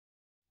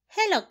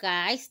Hello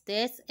guys,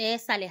 this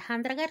is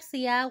Alejandra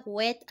Garcia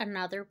with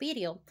another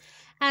video.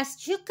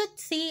 As you could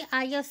see,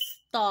 I just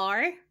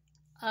start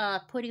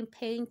putting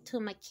paint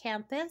to my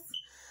canvas.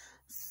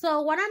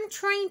 So what I'm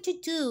trying to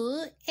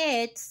do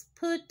is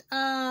put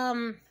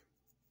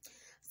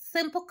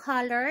simple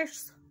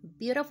colors,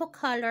 beautiful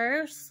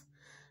colors,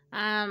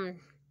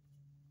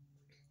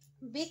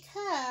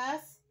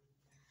 because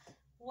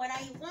what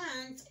I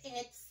want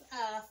is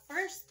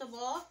first of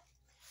all,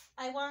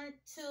 I want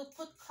to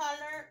put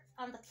color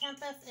on the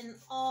canvas in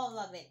all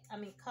of it. I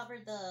mean, cover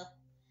the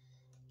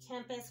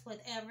canvas with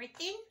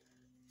everything,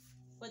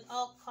 with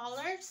all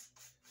colors,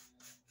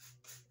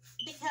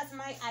 because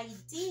my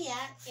idea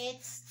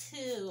is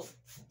to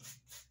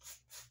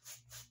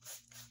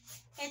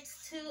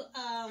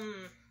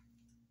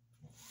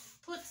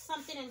put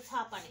something on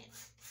top on it.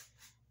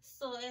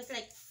 So it's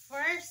like,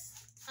 first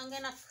I'm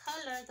gonna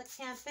color the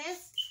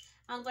canvas.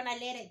 I'm gonna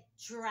let it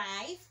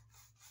dry.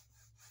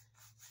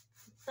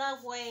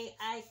 That way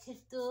I could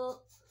do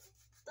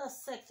the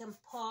second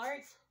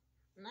part.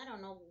 And I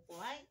don't know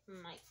why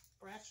my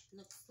brush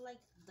looks like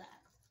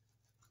that.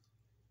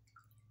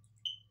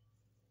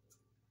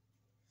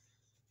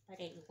 But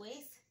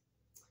anyways,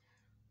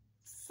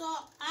 so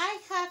I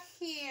have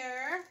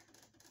here,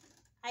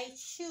 I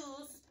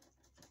choose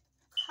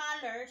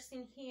colors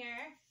in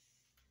here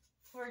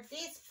for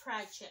this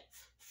project.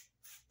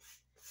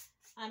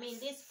 I mean,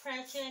 this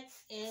project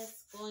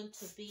is going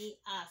to be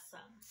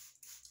awesome.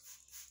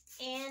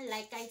 And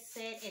like I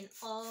said in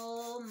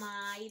all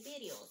my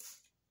videos,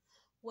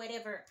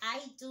 whatever I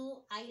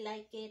do, I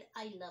like it,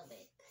 I love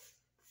it.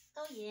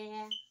 Oh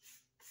yeah.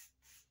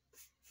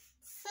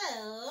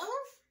 So,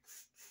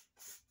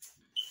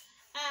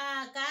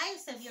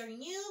 guys, if you're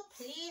new,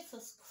 please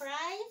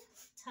subscribe,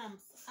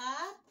 thumbs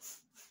up.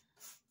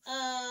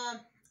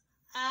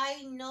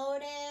 I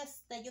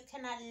noticed that you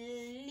cannot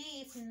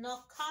leave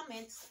no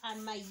comments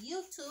on my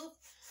YouTube,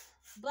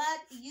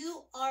 but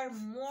you are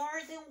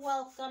more than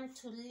welcome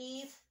to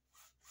leave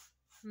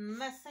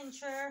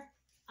messenger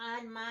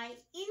on my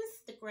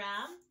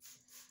Instagram,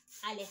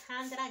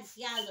 Alejandra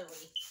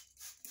Gallery.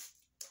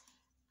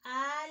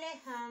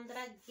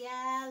 Alejandra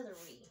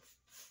Gallery.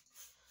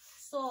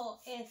 So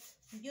if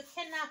you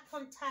cannot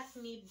contact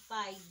me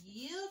by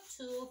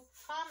YouTube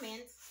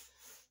comments,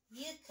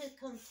 you could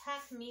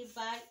contact me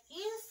by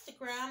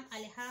Instagram,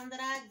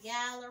 Alejandra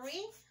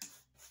Gallery.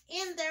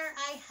 In there,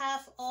 I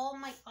have all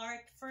my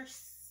art for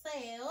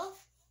sale.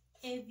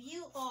 If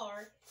you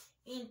are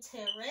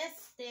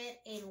interested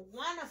in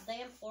one of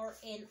them or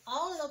in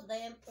all of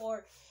them,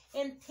 or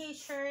in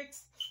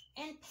t-shirts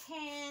and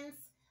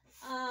pants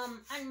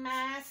and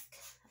mask,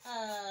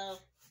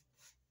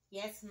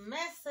 yes,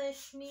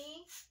 message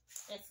me.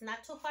 It's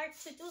not too hard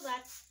to do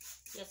that.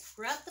 Just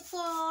grab the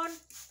phone,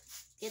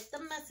 get the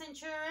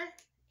messenger,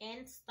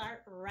 and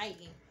start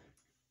writing.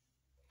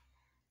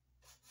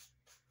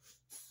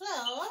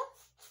 So,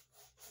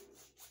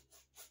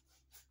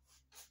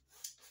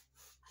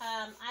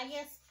 I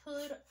just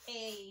put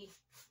an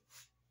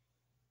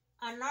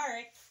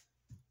art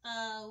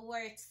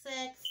where it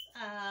says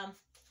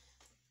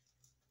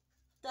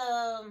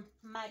the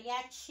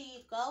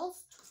mariachi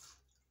ghost.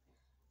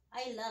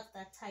 I love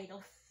that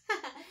title.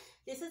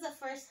 This is the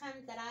first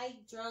time that I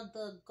draw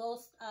the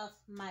ghost of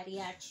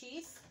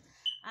mariachis.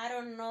 I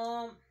don't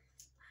know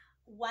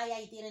why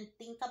I didn't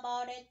think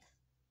about it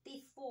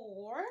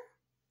before,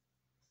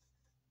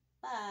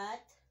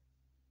 but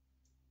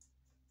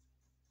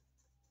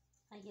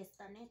I just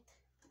done it.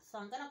 So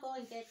I'm gonna go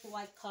and get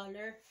white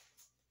color.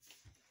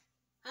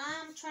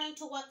 I'm trying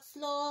to walk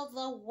slow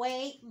the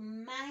way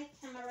my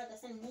camera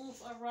doesn't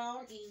move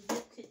around and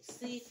you could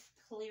see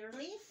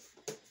clearly.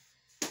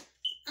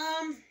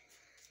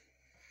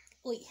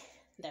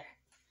 There.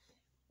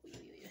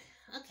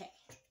 Okay.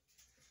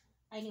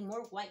 I need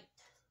more white.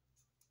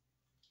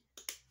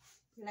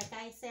 Like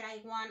I said, I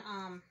want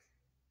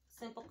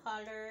simple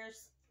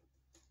colors,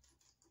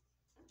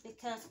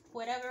 because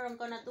whatever I'm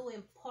gonna do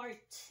in part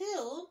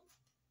 2,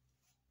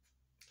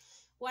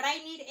 what I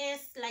need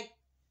is like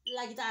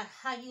that,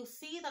 how you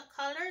see the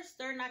colors,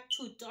 they're not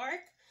too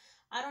dark.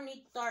 I don't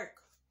need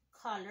dark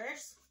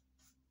colors.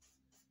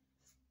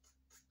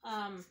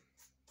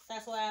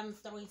 That's why I'm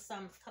throwing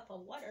some cup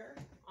of water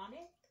on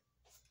it.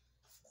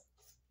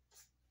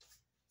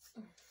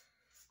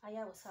 I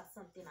always have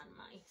something on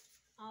mine,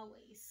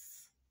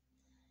 always.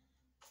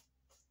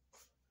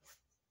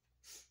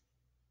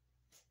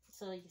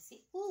 So you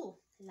see, ooh,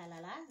 la la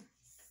la,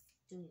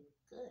 doing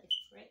good,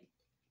 great.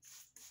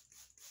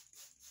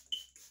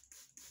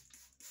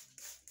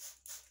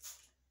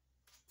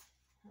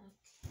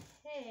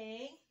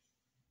 Okay.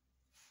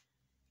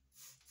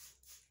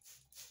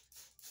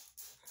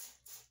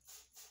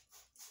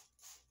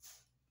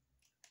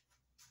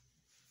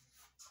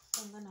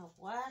 So I'm gonna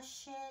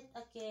wash it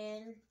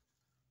again.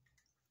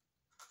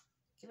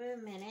 Give it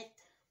a minute.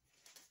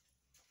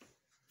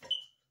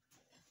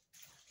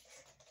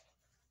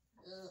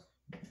 Ugh.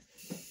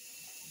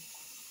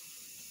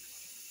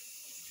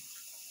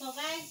 So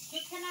guys,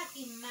 you cannot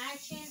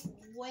imagine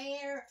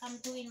where I'm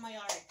doing my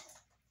art.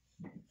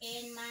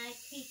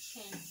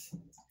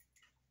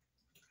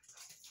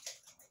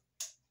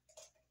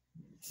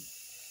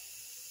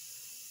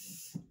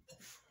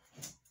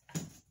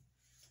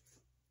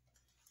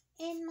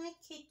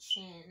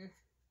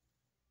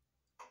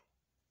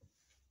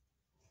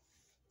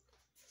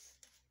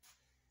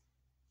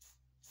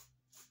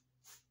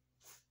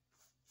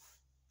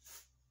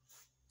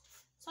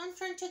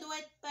 trying to do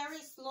it very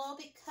slow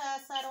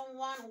because I don't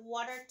want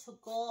water to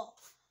go,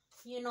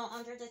 you know,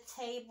 under the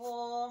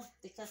table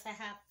because I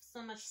have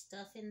so much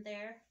stuff in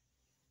there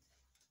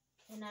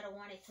and I don't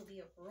want it to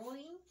be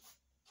ruined.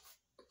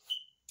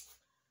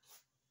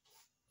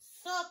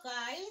 So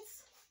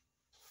guys,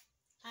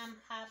 I'm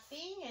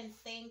happy and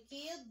thank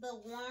you the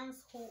ones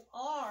who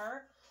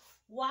are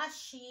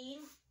watching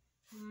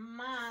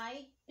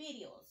my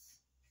videos.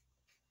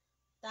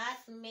 That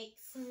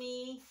makes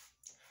me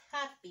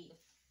happy.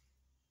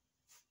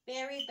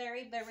 Very,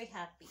 very, very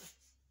happy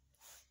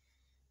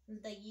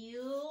that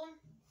you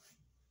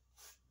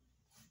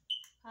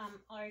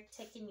are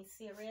taking me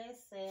serious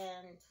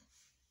and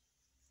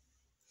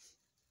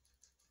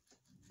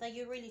that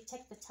you really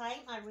take the time.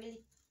 I really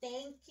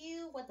thank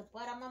you with the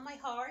bottom of my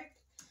heart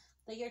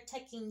that you're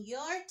taking your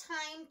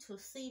time to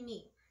see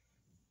me.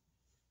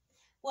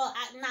 Well,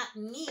 not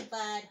me,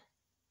 but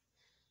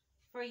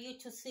for you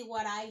to see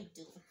what I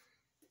do.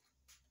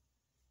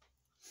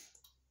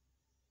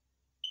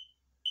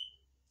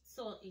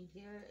 So in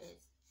here is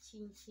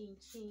chin, chin,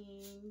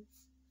 chin.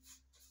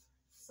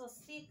 So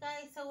see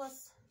guys, it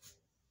was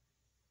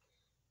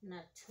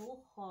not too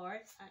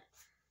hard.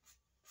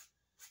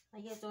 I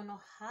just don't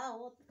know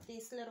how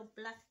these little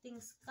black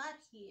things got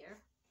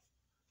here.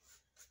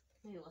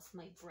 Maybe it was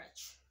my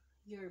brush.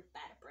 Your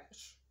bad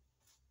brush.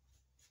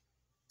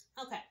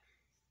 Okay.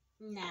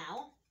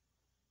 Now,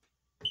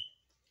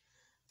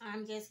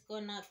 I'm just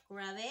gonna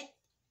grab it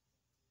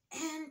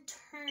and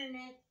turn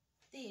it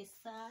this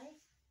side.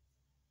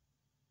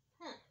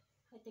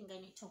 I think I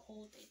need to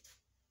hold it.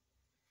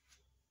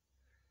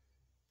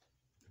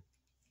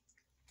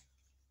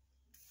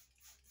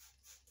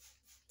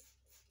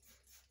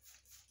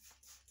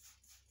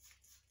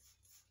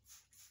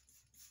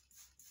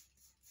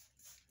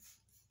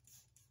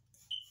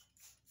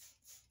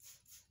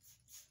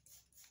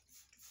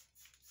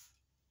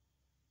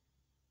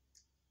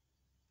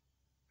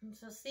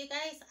 So see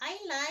guys, I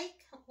like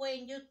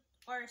when you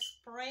are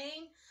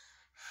spraying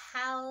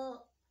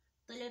how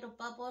the little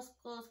bubbles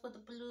goes with the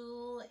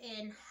blue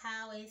and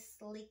how it's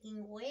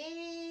leaking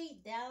way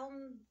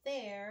down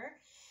there,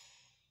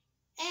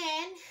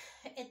 and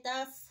it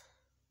does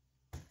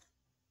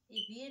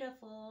a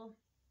beautiful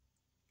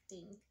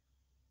thing.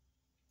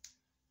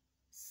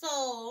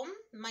 So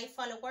my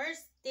followers,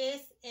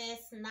 this is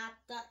not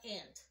the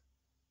end.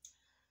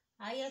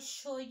 I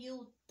show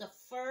you the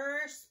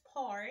first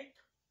part,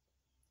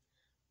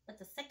 but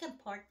the second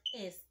part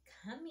is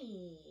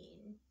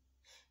coming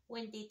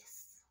when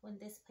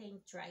this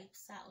paint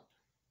dries out.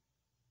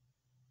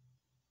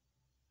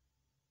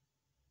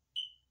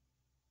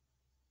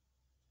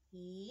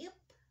 Yep,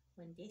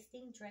 when this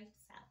thing dries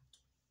out.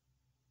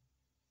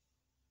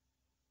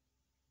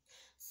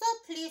 So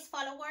please,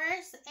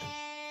 followers,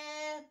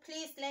 and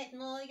please let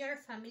know your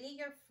family,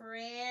 your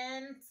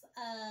friends,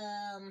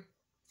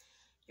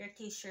 your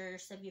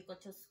teachers if you go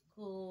to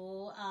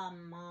school,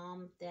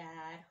 mom,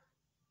 dad,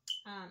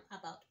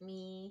 about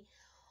me,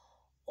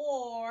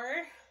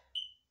 or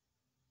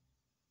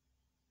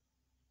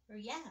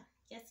yeah,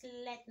 just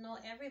let know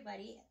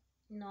everybody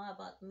know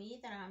about me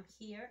that I'm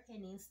here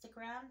in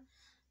Instagram,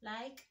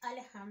 like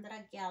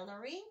Alejandra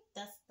Gallery.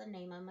 That's the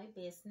name of my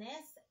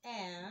business,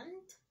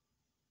 and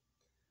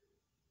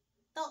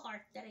the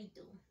art that I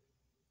do.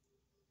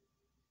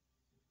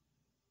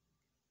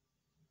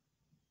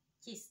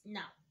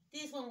 Now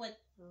this one was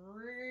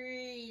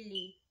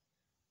really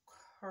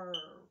curved.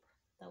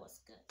 That was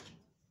good.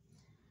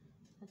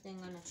 I think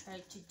I'm gonna try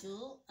to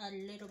do a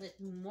little bit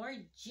more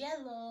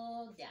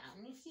jello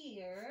down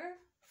here.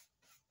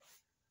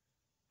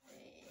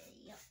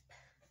 Yep.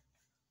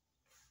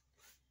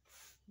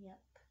 Yep.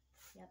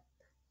 Yep.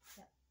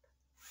 Yep.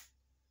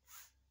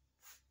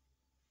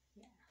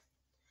 Yeah.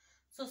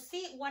 So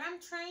see, what I'm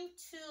trying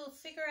to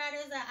figure out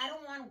is that I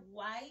don't want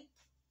white.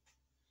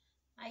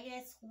 I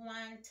just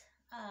want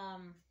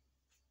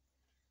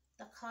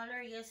the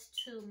color just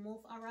to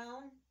move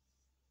around.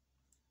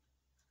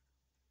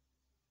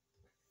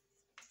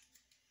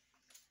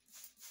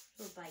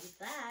 So by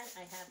that,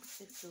 I have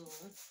to do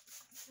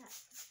that.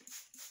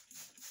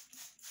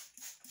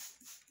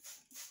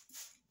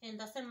 And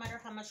doesn't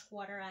matter how much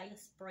water I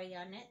spray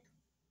on it.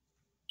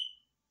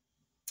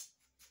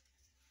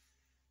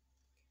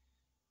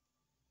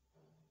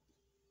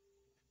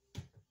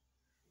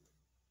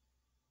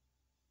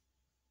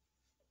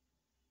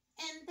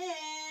 And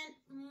then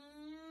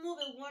move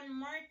it one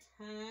more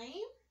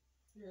time,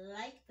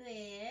 like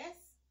this.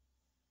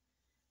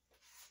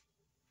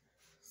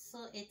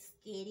 So it's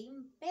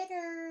getting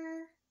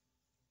better.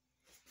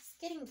 It's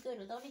getting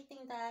good. The only thing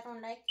that I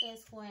don't like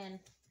is when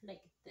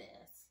like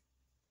this.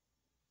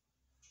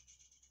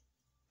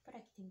 But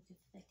I think you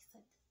fix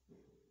it.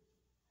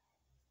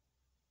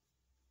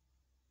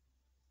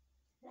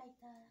 Like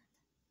that.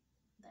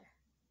 There.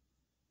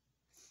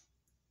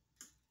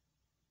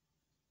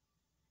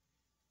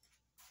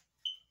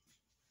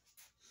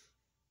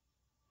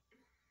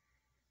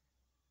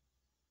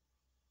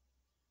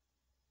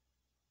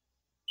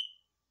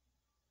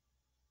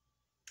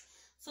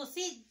 So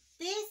see,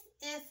 this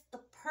is the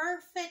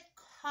perfect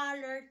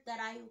color that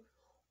I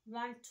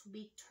want to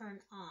be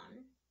turned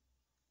on.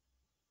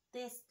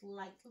 This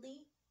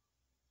lightly.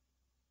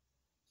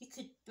 You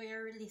could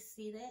barely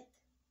see it.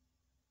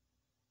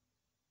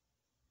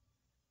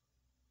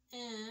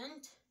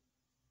 And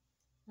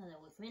now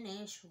that we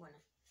finished, we're gonna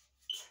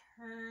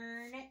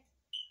turn it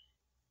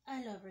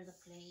all over the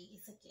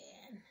place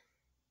again.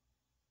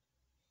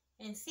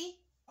 And see,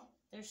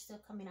 they're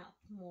still coming out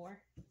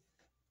more.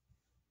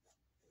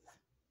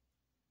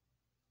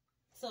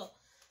 So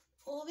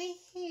over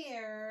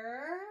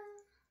here,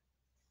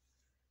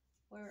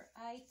 where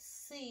I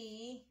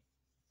see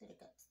that it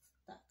got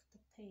stuck, the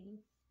paint,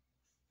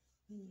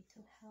 we need to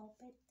help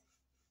it.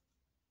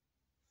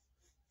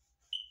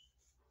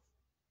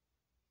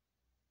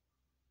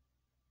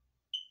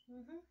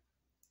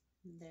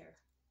 There.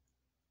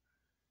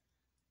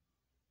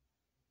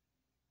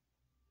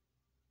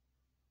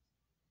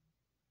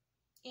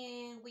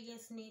 And we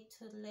just need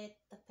to let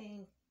the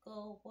paint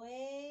go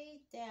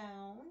way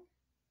down.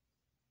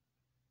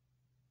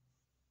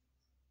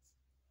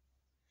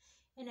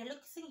 And it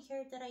looks in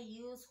here that I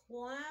use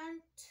 1,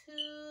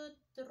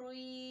 2,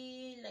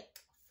 3, like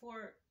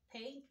 4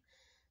 paint,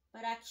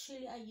 but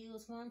actually I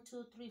use 1,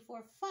 2, 3,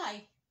 4,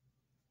 5,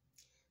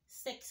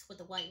 6 with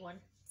the white one,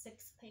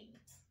 6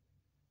 paints.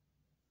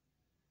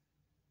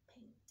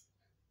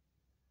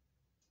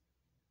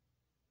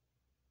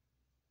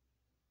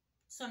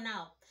 So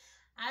now,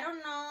 I don't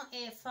know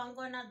if I'm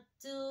gonna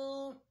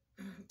do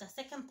the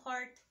second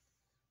part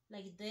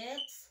like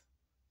this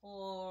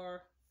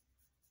or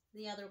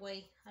the other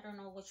way. I don't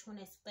know which one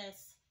is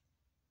best.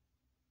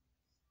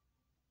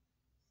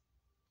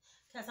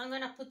 Because I'm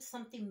gonna put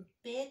something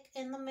big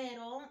in the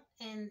middle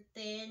and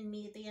then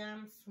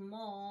medium,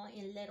 small,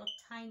 and little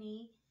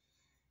tiny.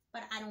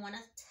 But I don't want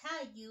to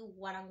tell you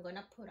what I'm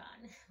gonna put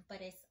on.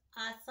 But it's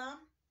awesome.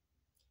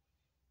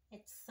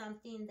 It's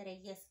something that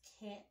I just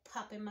can't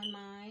pop in my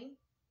mind.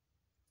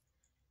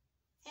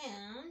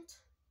 And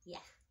yeah,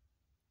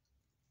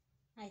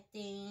 I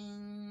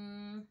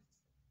think,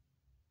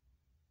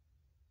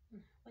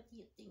 what do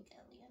you think,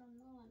 Ellie? I don't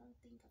know. I don't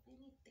think of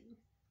anything.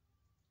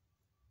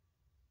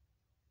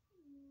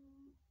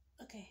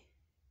 Okay.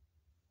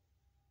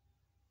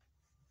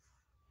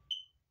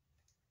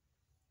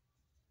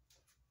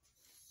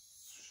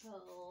 So,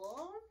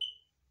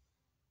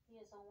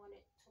 yes, I want it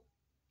to.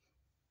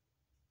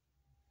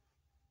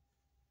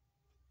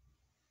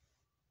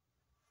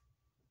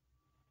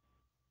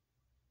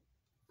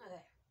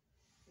 Okay,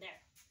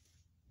 there.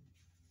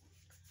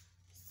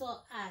 So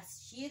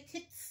as you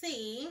could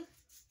see,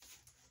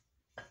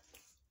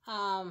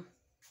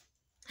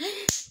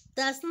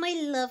 that's my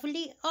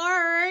lovely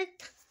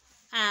art.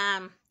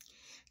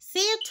 See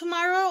you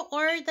tomorrow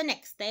or the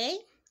next day.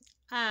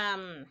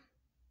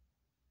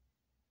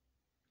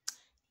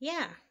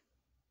 Yeah.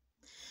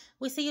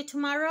 We see you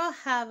tomorrow.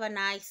 Have a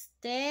nice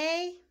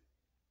day.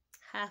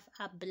 Have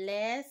a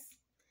blessed.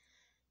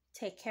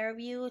 Take care of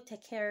you.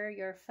 Take care of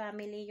your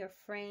family, your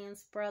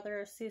friends,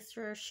 brothers,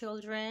 sisters,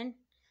 children.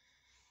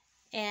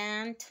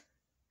 And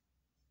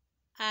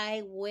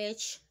I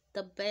wish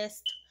the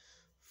best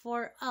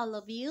for all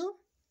of you.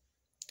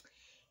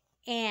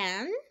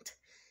 And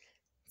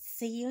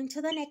see you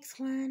into the next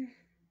one.